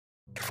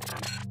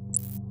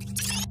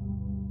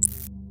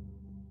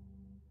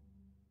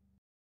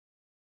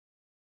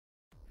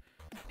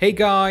Hey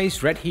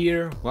guys, Red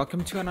here,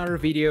 welcome to another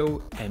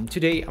video, and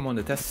today I'm on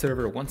the test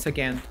server once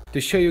again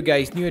to show you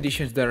guys new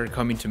additions that are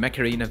coming to Mech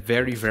Arena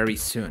very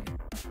soon.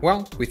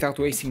 Well, without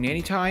wasting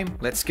any time,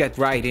 let's get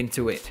right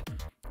into it.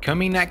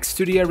 Coming next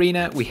to the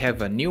arena, we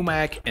have a new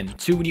mech and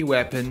two new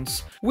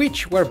weapons,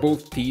 which were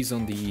both teased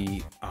on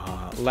the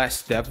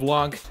last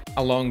devlog,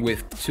 along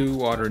with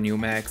two other new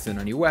mechs and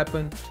a new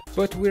weapon,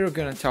 but we're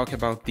gonna talk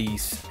about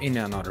these in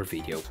another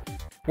video.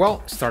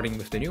 Well, starting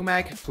with the new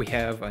mech, we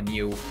have a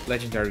new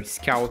legendary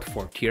scout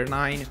for tier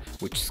 9,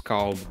 which is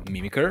called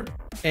Mimicker.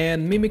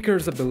 And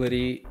Mimicker's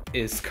ability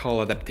is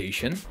called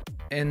adaptation,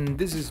 and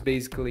this is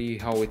basically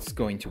how it's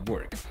going to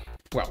work.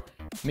 Well,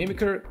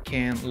 Mimicker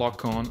can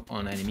lock on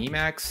enemy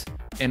mechs,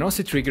 and once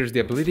it triggers the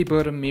ability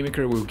button,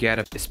 Mimicker will get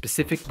a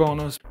specific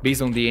bonus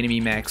based on the enemy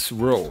mech's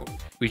role,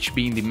 which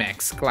being the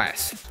mechs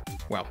class.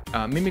 Well,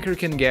 Mimicker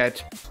can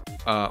get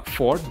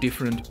 4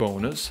 different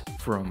bonus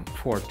from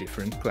 4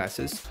 different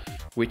classes,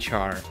 which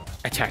are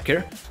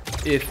attacker.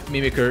 If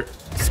Mimicker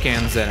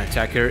scans an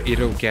attacker,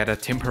 it'll get a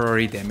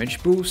temporary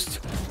damage boost.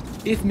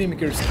 If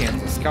Mimicker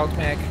scans a scout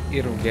mech,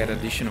 it'll get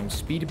additional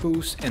speed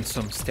boost and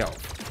some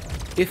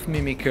stealth. If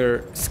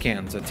Mimicker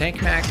scans a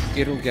tank mech,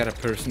 it'll get a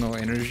personal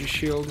energy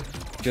shield,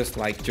 just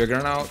like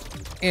Juggernaut.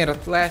 And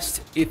at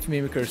last, if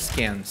Mimicker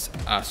scans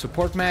a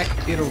support mech,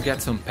 it'll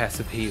get some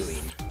passive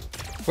healing.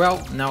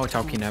 Well, now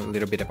talking a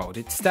little bit about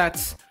its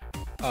stats.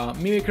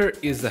 Mimicker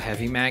is a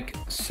heavy mech,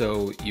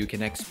 so you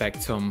can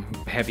expect some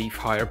heavy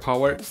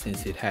firepower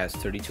since it has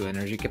 32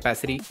 energy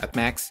capacity at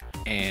max,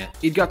 and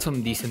it got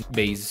some decent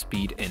base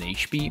speed and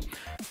HP.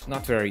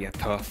 Not very a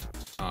tough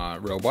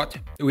robot,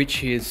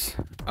 which is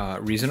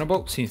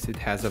reasonable since it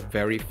has a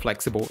very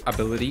flexible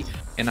ability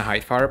and a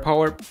high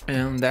firepower,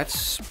 and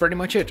that's pretty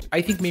much it.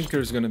 I think Mimicker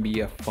is gonna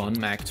be a fun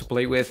mech to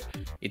play with.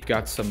 It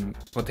got some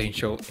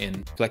potential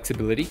in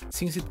flexibility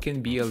since it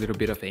can be a little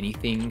bit of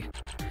anything.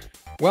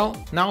 Well,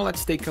 now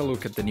let's take a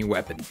look at the new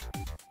weapon.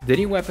 The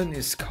new weapon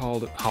is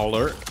called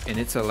Howler, and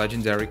it's a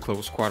legendary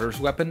close quarters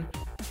weapon.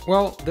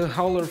 Well, the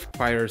Howler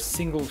fires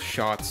single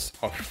shots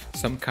of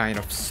some kind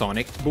of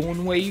sonic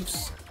boom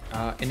waves,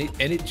 and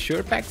it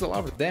sure packs a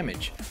lot of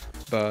damage.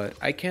 But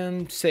I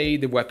can say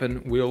the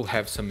weapon will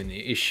have some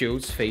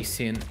issues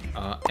facing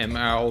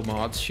ML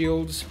mod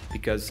shields,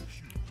 because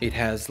it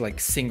has like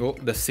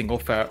the single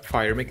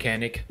fire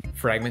mechanic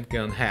fragment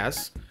gun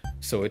has.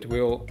 So it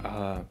will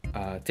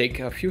take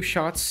a few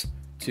shots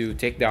to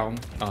take down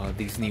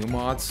these new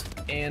mods.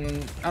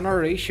 And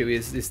another issue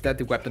is that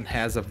the weapon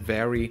has a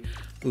very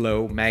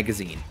low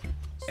magazine.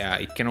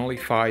 It can only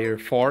fire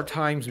 4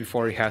 times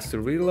before it has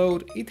to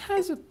reload. It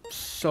has a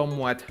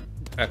somewhat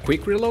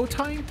quick reload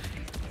time,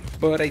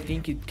 but I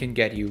think it can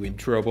get you in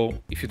trouble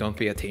if you don't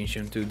pay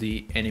attention to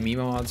the enemy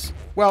mods.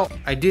 Well,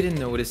 I didn't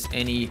notice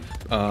any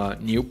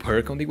new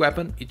perk on the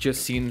weapon. It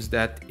just seems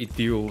that it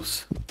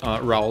deals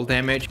raw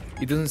damage.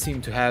 It doesn't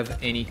seem to have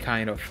any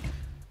kind of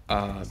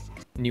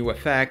new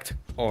effect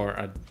or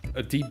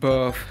a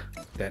debuff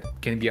that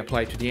can be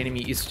applied to the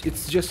enemy.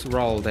 It's just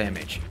raw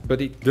damage,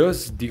 but it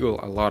does deal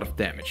a lot of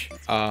damage.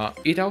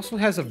 It also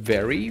has a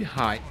very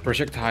high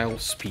projectile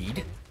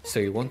speed, so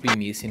you won't be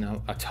missing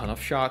a ton of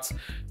shots.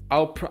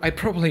 I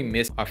probably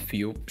missed a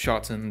few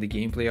shots in the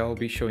gameplay I'll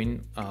be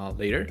showing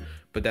later,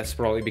 but that's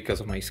probably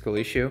because of my skill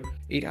issue.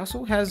 It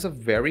also has a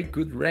very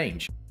good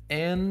range,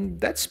 and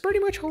that's pretty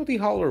much how the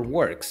Howler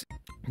works.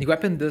 The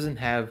weapon doesn't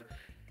have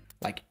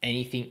like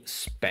anything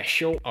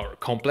special or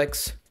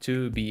complex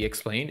to be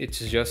explained. It's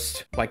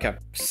just like a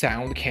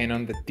sound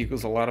cannon that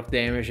deals a lot of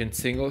damage in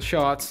single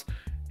shots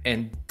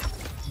and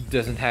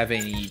doesn't have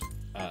any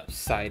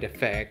side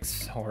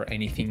effects or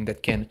anything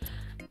that can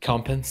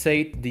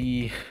compensate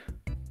the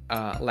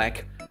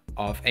lack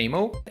of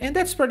ammo. And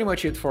that's pretty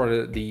much it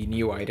for the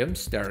new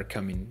items that are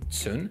coming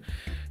soon.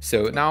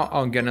 So now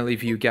I'm gonna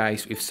leave you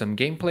guys with some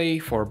gameplay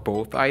for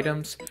both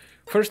items.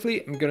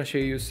 Firstly, I'm gonna show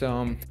you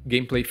some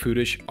gameplay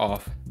footage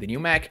of the new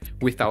mech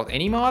without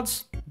any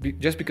mods,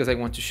 just because I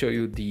want to show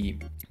you the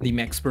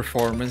mech's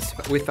performance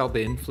without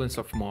the influence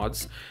of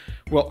mods.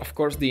 Well, of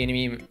course the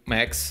enemy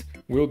mechs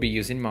will be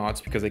using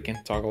mods because I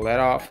can toggle that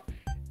off.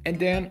 And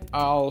then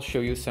I'll show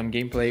you some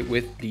gameplay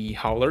with the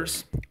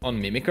Howlers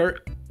on Mimicker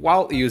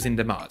while using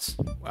the mods.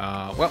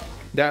 Well,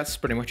 that's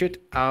pretty much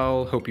it.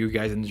 I'll hope you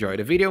guys enjoy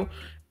the video,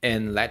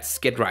 and let's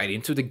get right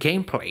into the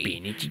gameplay.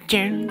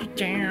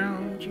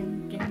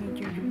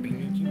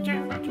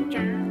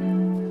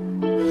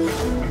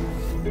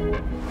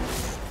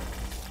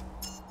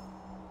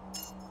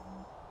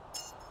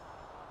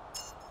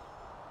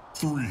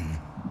 3,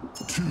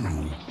 2,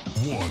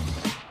 1,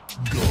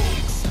 go.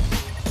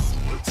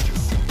 Let's get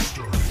things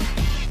started.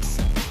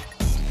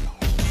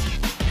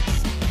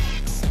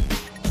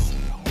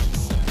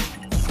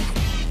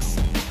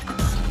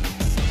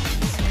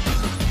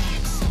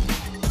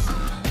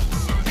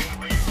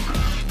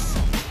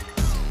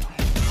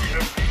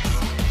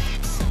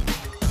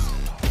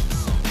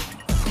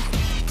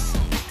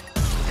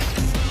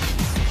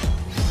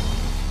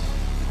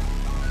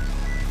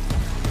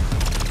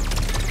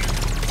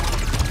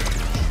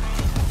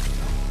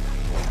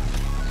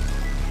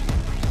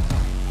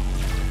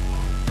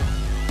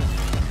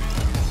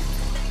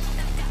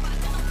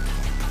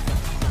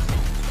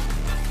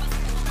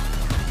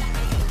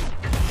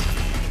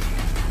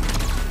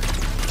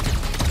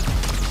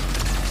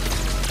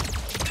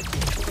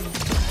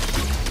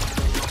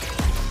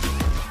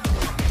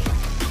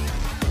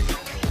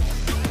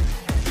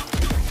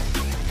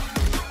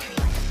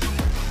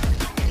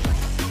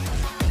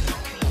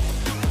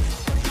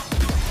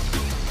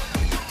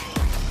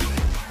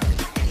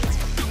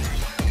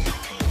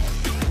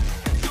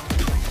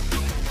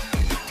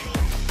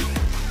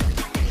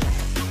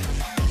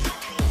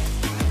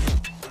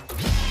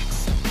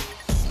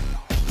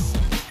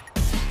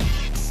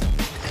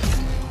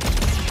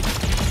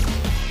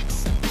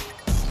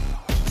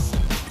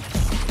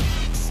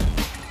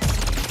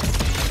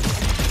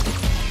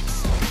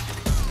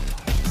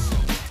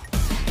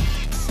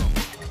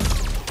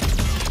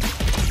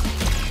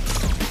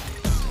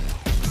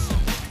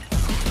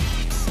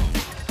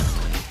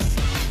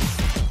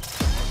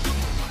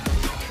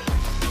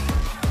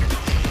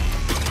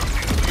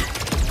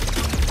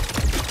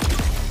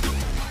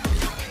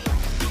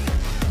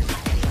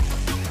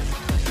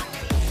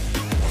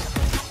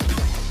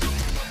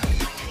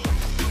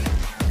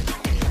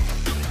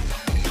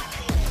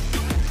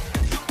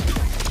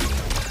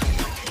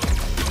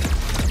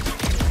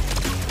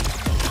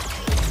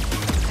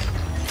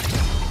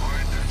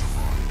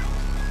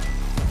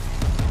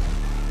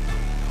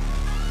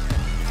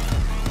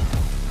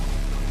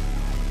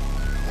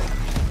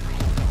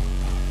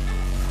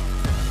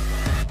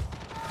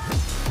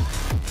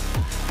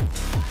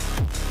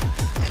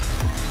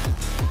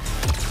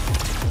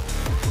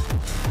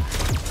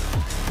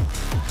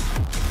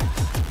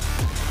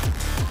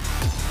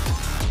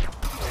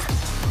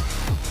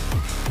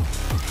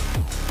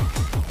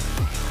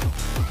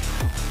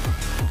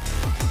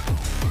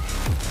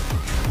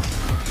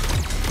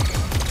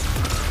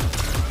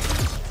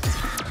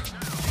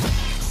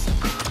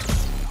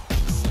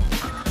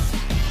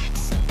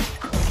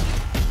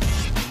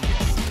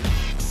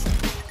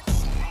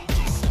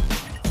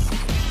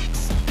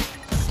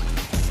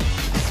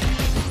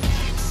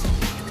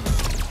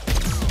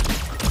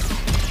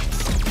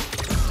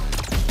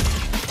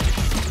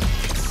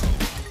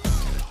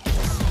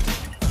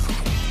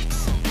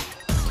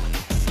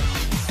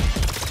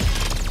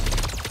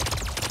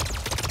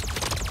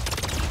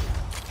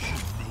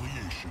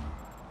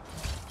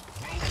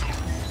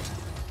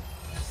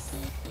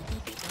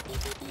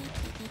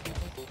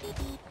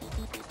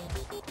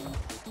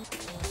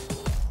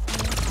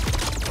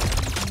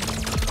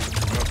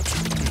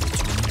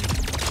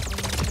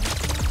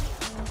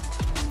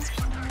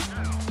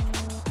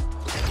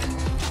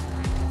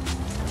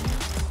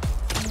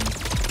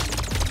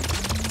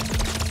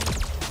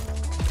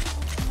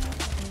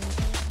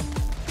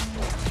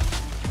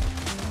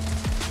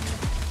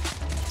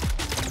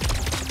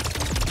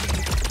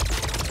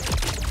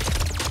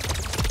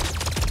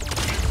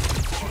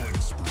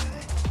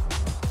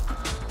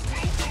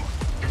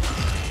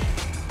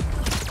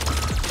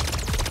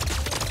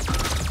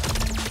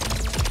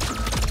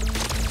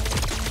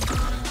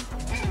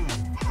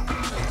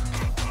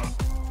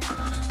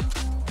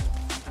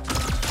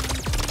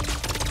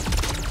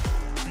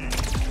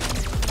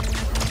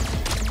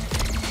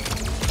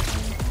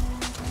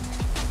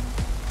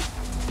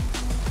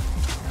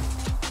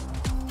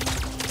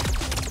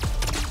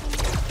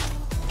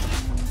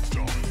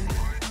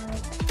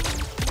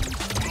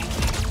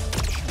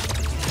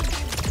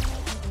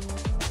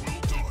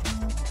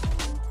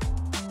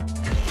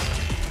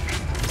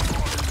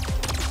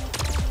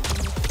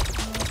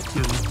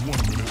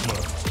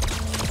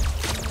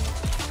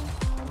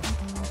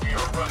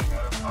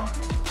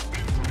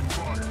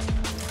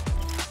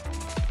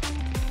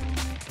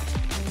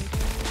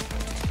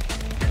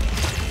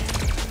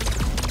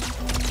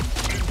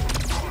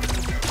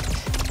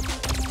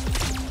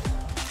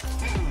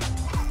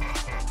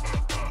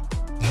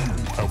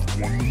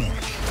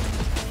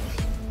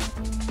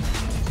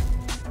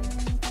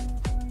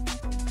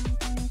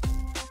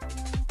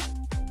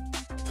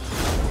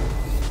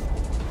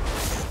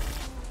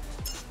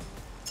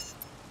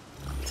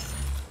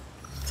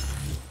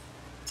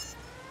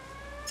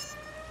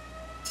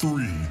 3,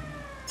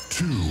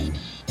 2,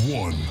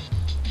 1,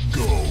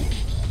 go.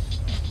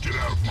 Get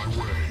out of my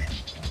way.